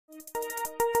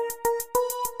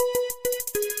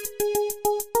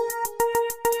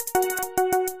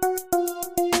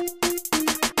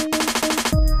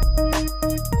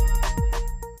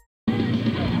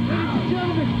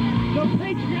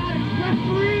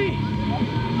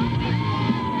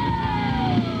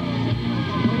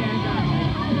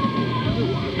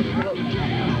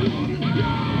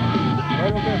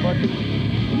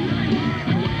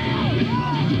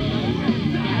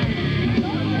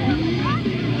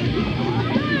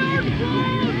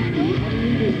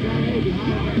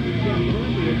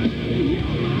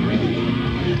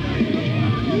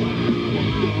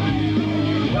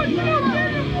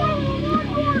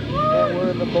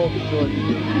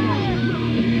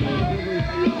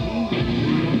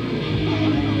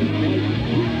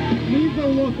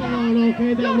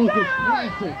okay, that look is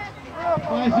classic.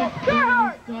 Classic.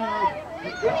 DieHard.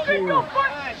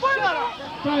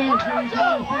 DieHard getting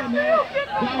down from that.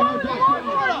 DieHard back down.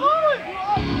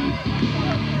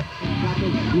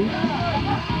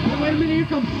 Wait a minute, here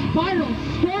comes Spiral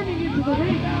storming into the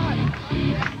ring.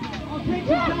 I'll take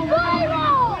some down right on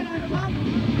top.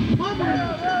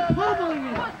 Pummeling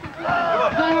it.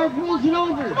 DieHard rolls it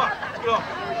over.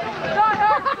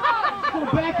 Go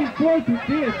back and forth with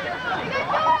this.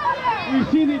 We've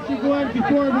seen it go out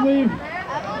before, I believe. I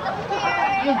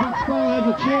don't think Spiral has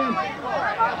a chance.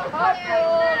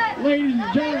 Ladies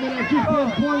and gentlemen, I've just been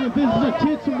informed that this is a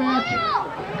titsel match.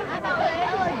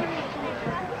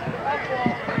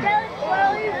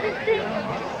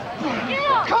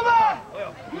 Come on!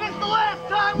 You missed the last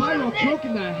time! Spiral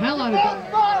choking the hell out of him.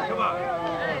 Come on!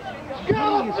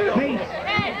 Go! His face.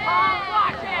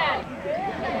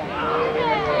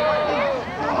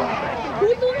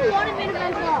 Who's the one who wanted me to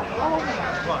mess up?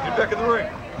 Come on, get back in the ring.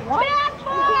 What?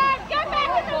 Get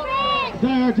back in the ring!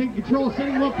 DieHard taking control,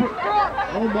 setting him up for...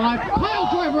 Oh my, pile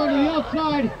driver onto the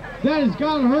outside. That has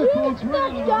gotta hurt, folks. Right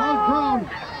on the wrong ground.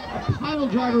 A pile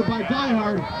driver by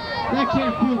DieHard. That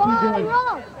can't feel too good.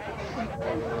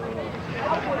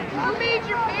 Who made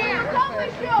your pants?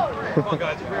 Come on,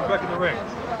 guys, bring it back in the ring.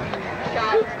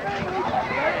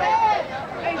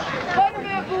 Hey,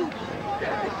 Spider-Man boots!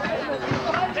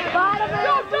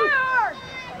 Spider-Man boots!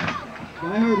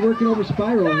 DieHard working over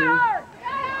Spiral here.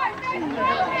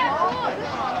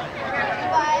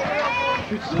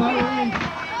 Shoots Spiral in.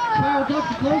 Spiral ducks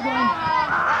the clothesline.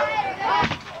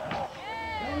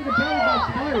 Belly to belly by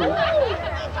Spiral.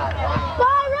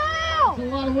 Spiral! That's a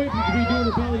lot of weight to be doing a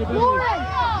belly to belly.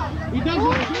 He does it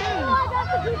again.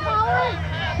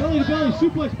 Belly to belly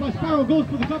suplex by Spiral, goes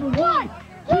for the cover. 1,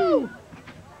 2.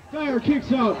 DieHard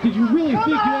kicks out. Did you really think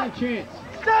you had a chance?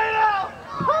 Stay out!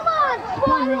 Come on,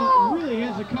 Spiral Spiral! really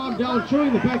has to calm down,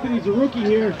 showing the fact that he's a rookie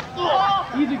here.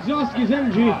 He's exhausting his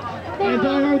energy. And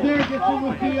DieHard there gets in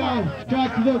with the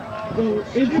shot to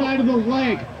the inside of the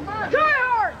leg.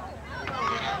 DieHard!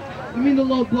 You mean the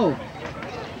low blow?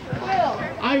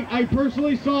 I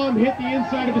personally saw him hit the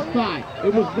inside of his thigh.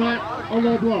 It was not a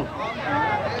low blow.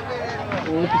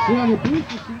 Well, if you sit on your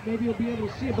booster seat, maybe you'll be able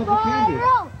to see it, but we can do.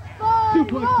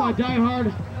 Suplex by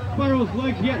DieHard. Spiral's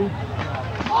legs getting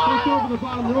pushed over the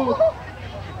bottom rope.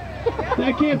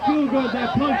 That can't feel good,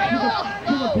 that punch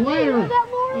to the bladder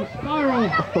of Spiral.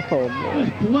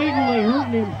 Just blatantly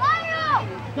hurting him.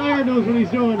 DieHard knows what he's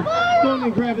doing. Going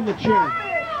and grabbing the chair.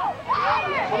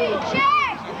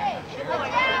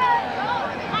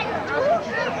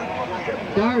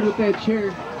 DieHard with that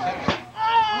chair.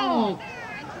 Oh.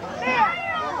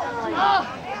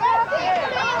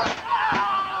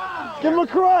 Give him a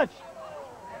crutch!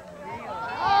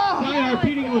 DieHard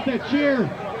beating him with that chair.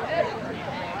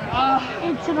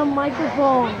 Into the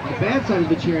microphone. The bad side of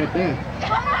the chair at that.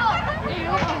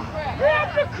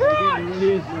 Grab the crutch! It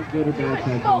really is no good or bad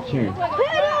side of the chair. Hit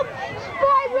him!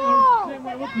 Spiral! Same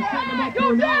way, what's he setting him up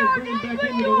for now? Bring him back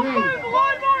into the ring.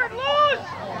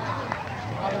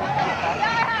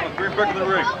 Bring it back in the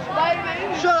ring.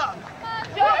 Shut up!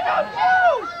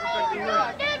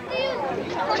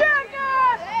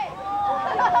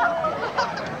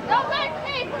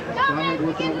 DieHard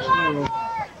working on Spiral.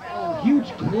 Oh, huge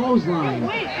clothesline.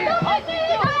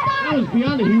 That was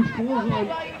beyond a huge clothesline.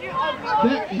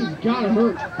 That has gotta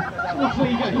hurt. Looks like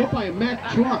he got hit by a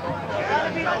Mack truck.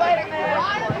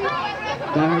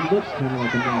 DieHard looks kind of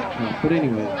like a Mack truck, but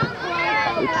anyway.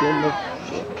 It's in the...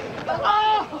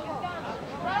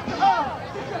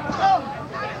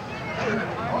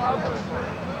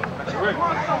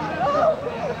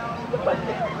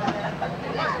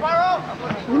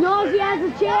 He knows he has a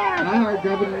chair. DieHard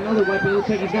grabbing another weapon. It looks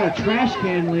like he's got a trash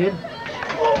can lid.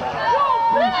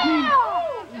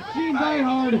 We've seen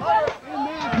DieHard in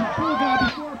match with Full God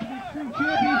before for the Xtreme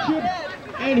Championship,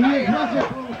 and he has wrestled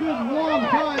for a good long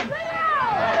time.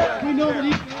 We know that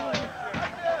he can hold it.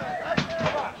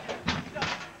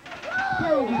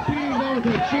 Spiral just beating him down with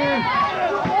that chair.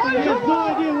 He has no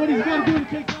idea what he's got to do to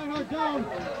take DieHard down.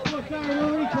 Look, DieHard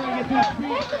already trying to get to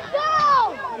his feet.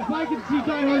 If I can see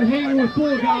DieHard hanging with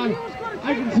Full God,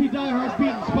 I can see DieHard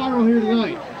beating Spiral here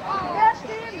tonight.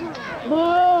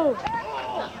 Move!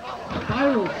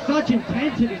 Spiral, such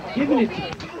intensity, giving it to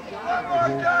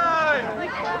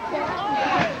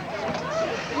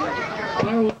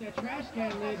Spiral with that trash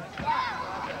can lid.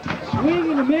 Swing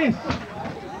and a miss.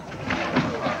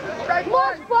 Come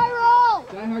on, Spiral!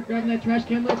 DieHard grabbing that trash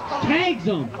can lid, tags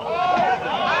him.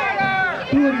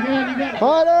 Do it again, you got it.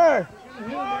 Harder!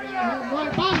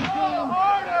 Right body slam.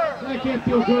 That can't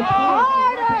feel good. Spiral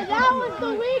that was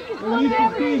the weakest Well, one these I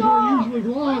ever things saw. are usually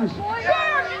belongs.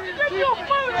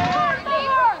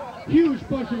 Huge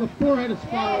punch of the forehead of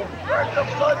Spiral. Well,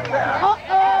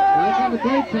 look on the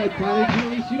bright side, Prodigy. At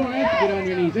least you don't have to get on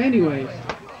your knees anyways.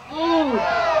 Oh!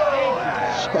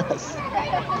 Yes.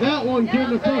 That one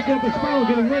turned the first up, but Spiral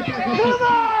getting right back up his feet.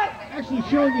 Actually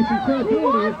showing me some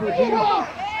credibility here for a change.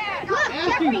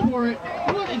 Asking for it.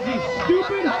 What, is he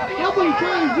stupid? How many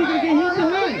times is he going to get hit in the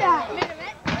head?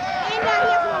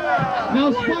 Now,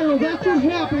 Spiral, that's what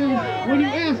happens when you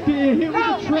ask to hit with a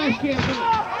trash can.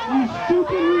 You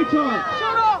stupid retard.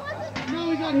 Now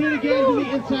he got hit again to the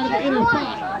inside of the inner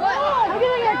thigh.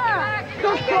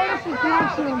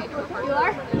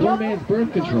 Poor man's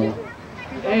birth control.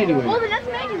 Anyway.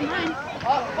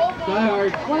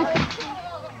 DieHard.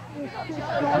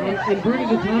 Inverted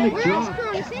atomic drop.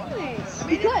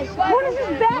 Because what is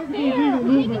his back there?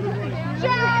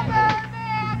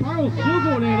 Spiral's still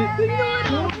going at it.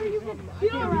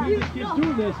 Can't believe this kid's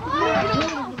doing this.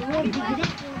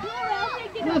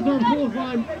 Left arm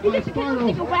clothesline by Spiral.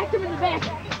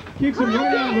 Kicks him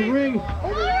right out of the ring,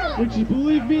 which, you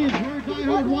believe me, is where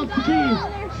DieHard wants to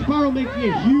be. Spiral making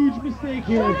a huge mistake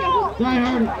here.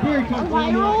 DieHard very comfortable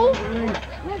on the outside of the ring.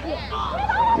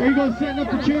 There he goes, setting up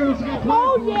the chair. What's he got planned?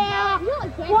 Oh yeah!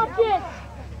 Watch it!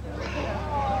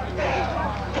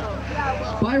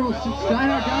 Spiral sits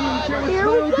DieHard down on the chair. What's Here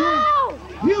Spiral we doing? go!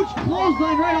 Huge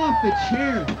clothesline right off the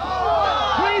chair.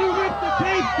 Way to rip the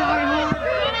tape, DieHard.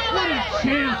 What a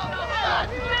champ.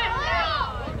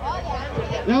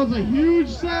 That was a huge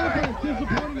setup and a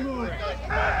disappointing move.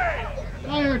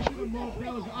 DieHard should have moved.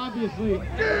 That was obviously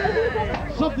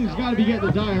something's got to be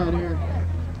getting to DieHard here.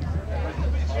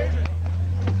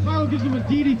 Spiral gives him a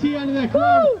DDT onto that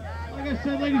ground. Like I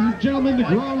said, ladies and gentlemen, the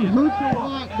ground hurts a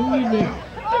lot, believe me.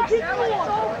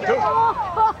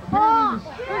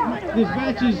 This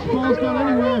match is falls down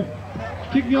anywhere.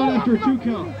 Kicking out after a 2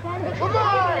 count.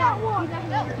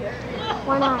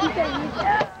 Why not?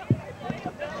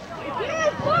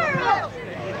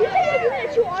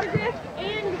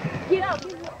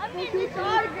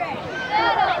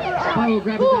 Spiral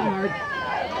grabbing DieHard.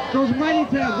 Throws him right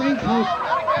into that ring post.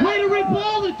 Way to rip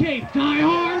all the tape,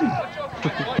 DieHard!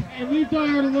 And leave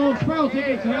DieHard alone. Spiral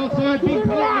taking it to the outside. Big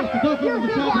punch has to duck over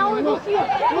the top of the rope.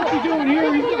 What's he doing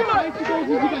here? He's got bicycles,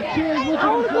 he's got chairs. What's he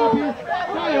going to stop here?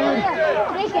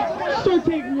 DieHard, start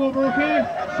taking over, okay?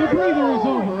 The breather is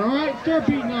over, alright? Start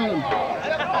beating on him. I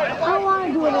don't want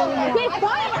to do it anymore. Okay,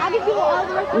 fine. I can do all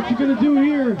the rest. What you going to do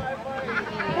here?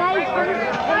 Guys,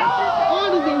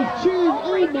 Onto those chairs.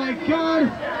 Oh my god.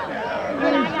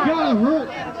 That has got to hurt.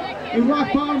 A rock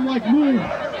bottom like move.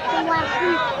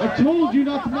 I told you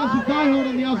not to mess with DieHard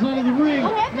on the outside of the ring.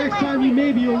 Next time you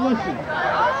maybe you'll listen.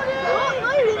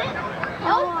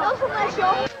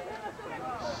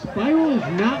 Spiral is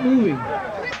not moving.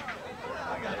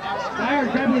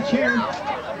 DieHard grabbing the chair.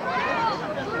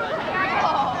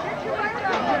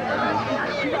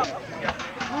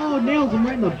 Oh, nails him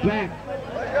right in the back.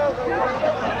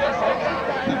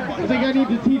 I think I need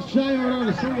to teach DieHard how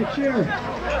to swing a chair.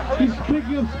 He's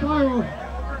picking up Spiral.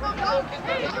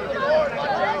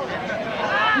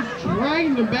 Just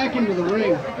dragging him back into the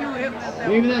ring.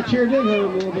 Maybe that chair did hurt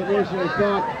him a little bit worse than I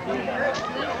thought.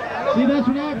 See, that's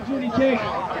what happens when you take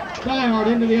DieHard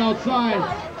into the outside.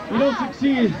 You don't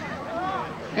succeed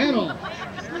at all.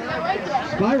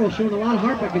 Spiral showing a lot of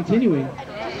heart by continuing.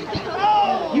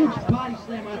 Huge body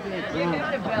slam onto that ground.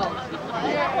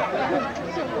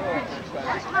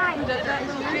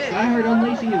 DieHard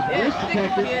unlacing his wrist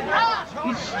protector.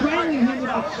 He's strangling him with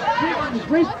the stick of his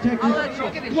wrist protector.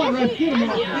 Come on, ref, get him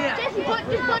off.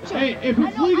 Hey, if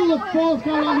it's legal to false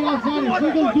count on the outside, it's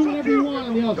legal to do whatever you want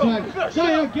on the outside.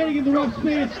 DieHard getting in the rough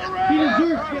space. He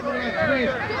deserves to get in the rough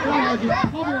space. DieHard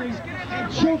just pummeling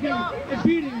and choking and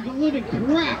beating the living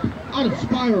crap out of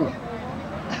Spiral.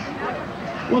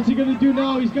 What's he going to do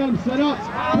now? He's got him set up.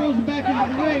 Throws him back into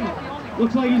the ring.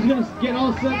 Looks like he's going to get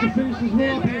all set to finish his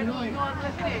roll up here tonight.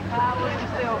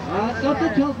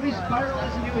 Something tells me Spiral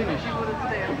isn't finished.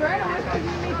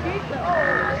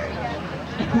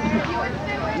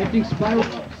 Lifting Spiral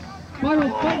up. Spiral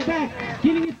fighting back,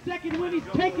 getting his second win. He's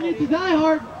taking it to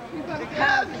DieHard.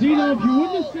 Zeno, if you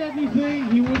wouldn't have said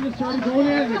anything, he wouldn't have started going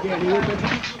at it again. He would have been...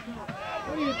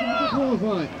 What do you think of the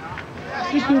clothesline?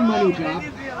 Just doing my new job.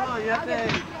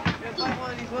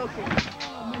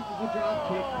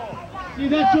 See,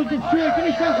 that's just a trick, and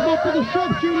he sets him up for the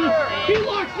sharpshooter. He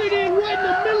locks it in right in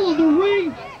the middle of the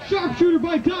ring. Sharpshooter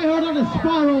by DieHard on a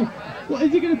Spiral. Well,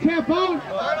 is he going to tap out?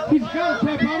 He's got to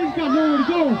tap out. He's got nowhere to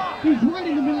go. He's right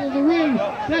in the middle of the ring.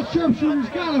 That sharpshooter's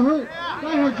got to hurt.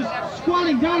 DieHard just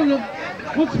squatting down at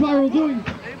him. What's Spiral doing?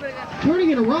 turning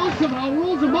it around somehow,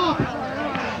 rolls him up.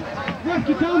 Ref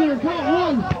gets down there and count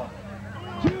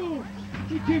 1, 2,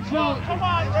 he kicks out. Come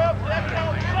on, ref, that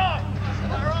count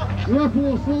sucks. The ref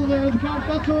will slow there in the count,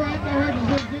 that's alright, DieHard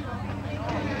deserves it.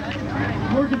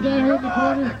 Working DieHard in the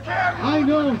corner. I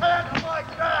know. DieHard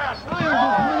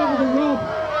just went over the rope.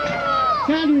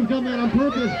 Sad to have done that on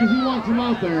purpose because he wants him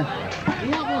out there. A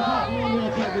lot more comfortable on the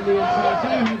outside than the inside.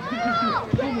 DieHard's just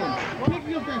going to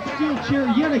picking up that steel chair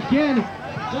yet again.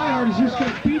 DieHard is just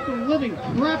going to beat the living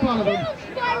crap out of him.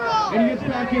 And he gets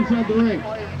back inside the ring.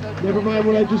 Never mind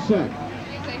what I just said.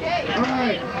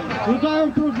 Alright, so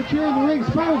DieHard throws the chair in the ring.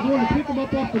 Spiral's going to pick him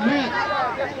up off the mat.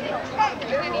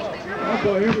 Oh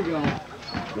boy, here we go.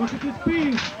 Look at this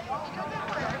beam.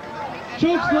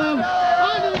 Choke slam.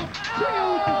 On the chair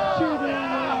with the chair there.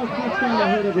 That's going to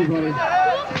hurt everybody.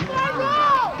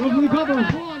 Goes to the cover.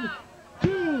 1,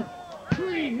 2,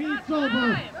 3. It's over.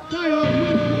 DieHard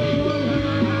wins.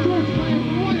 Short slam.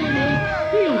 1 and 8.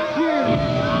 Steel chair.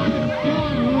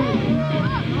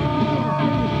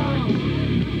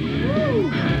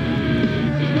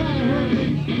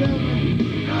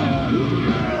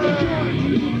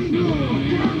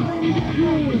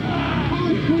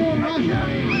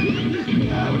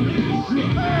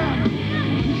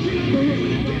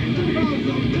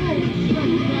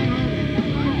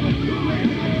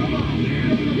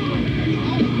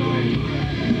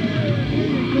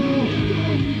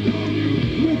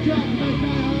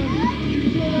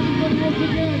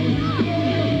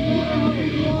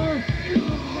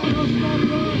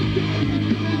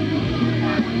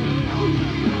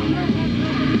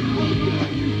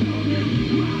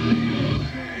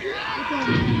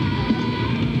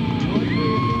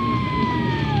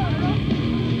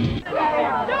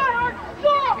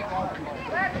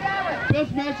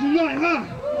 Best match of the night, huh?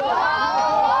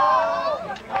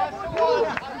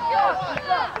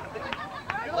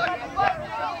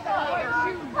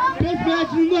 Best match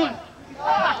of the night.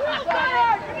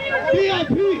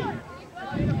 VIP.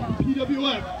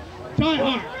 PWF.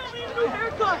 DieHard.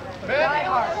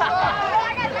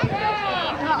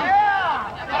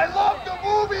 I love the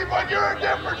movie, but you're a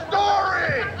different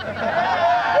story.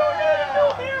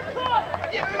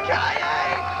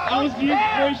 That was the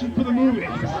inspiration for the movie.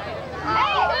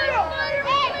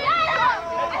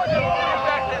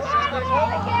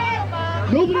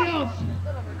 Nobody else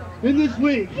in this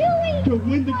league can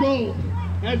win the gold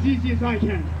as easy as I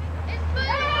can.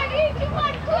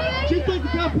 Just like the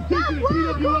competition at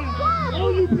PWF,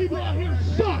 all you people out here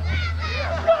suck.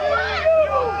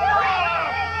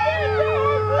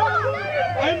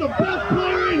 I'm the best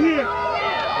player in here.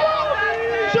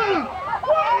 Shut up.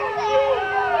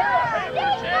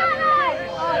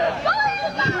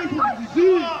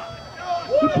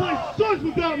 The place sucks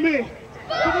without me.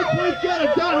 So this place got a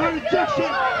DieHard injection.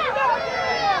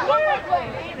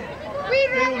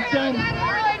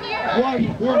 Why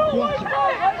worth watching?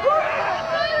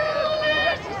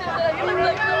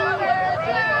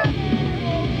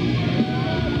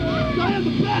 I am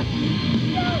the best.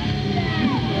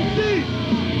 See?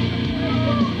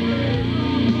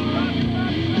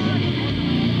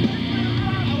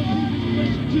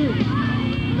 Too.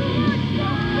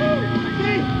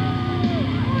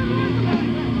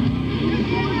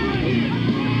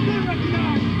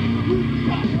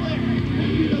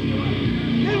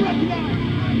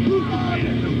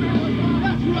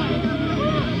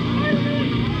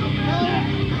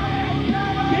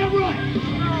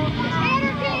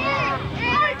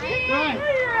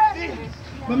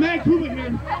 My man Kuba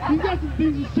here, he's got some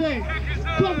things to say.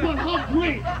 Talk about how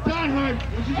great DieHard,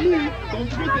 which is me, don't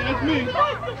forget that, that's me,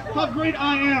 how great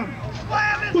I am.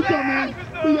 What's up, man?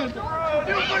 What you guys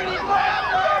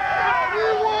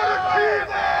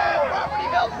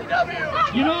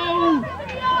You know,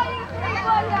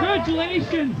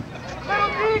 congratulations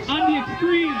on the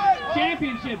Xtreme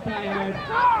Championship, DieHard.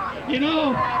 You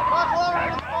know,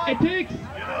 it takes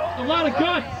a lot of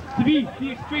guts to be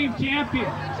the Xtreme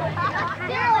Champion.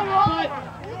 But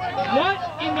what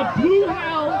in the blue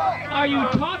hell are you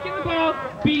talking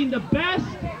about being the best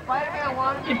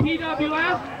in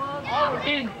PWF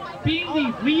and being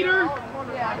the leader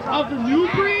of the new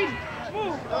breed?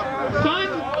 Son,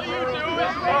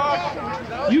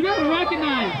 you gotta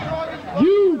recognize,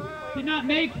 you did not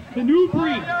make the new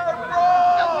breed.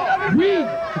 We,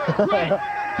 Fred,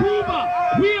 Cuba,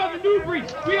 we are the new breed.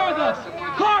 We are the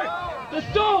heart, the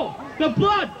soul, the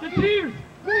blood, the tears.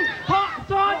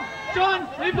 Son,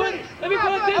 let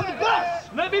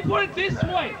me put it this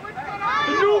way.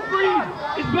 The new breed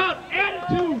is about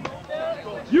attitude.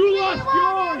 You lost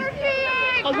yours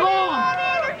a long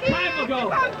time ago.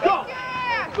 Go!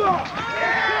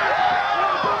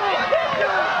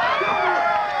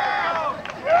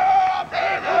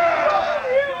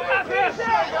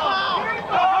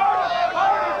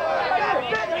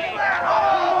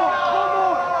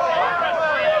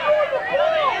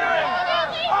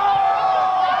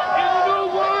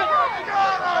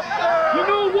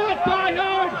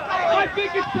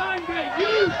 think it's time that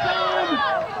you,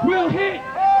 son, will hit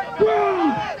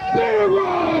ground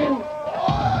zero!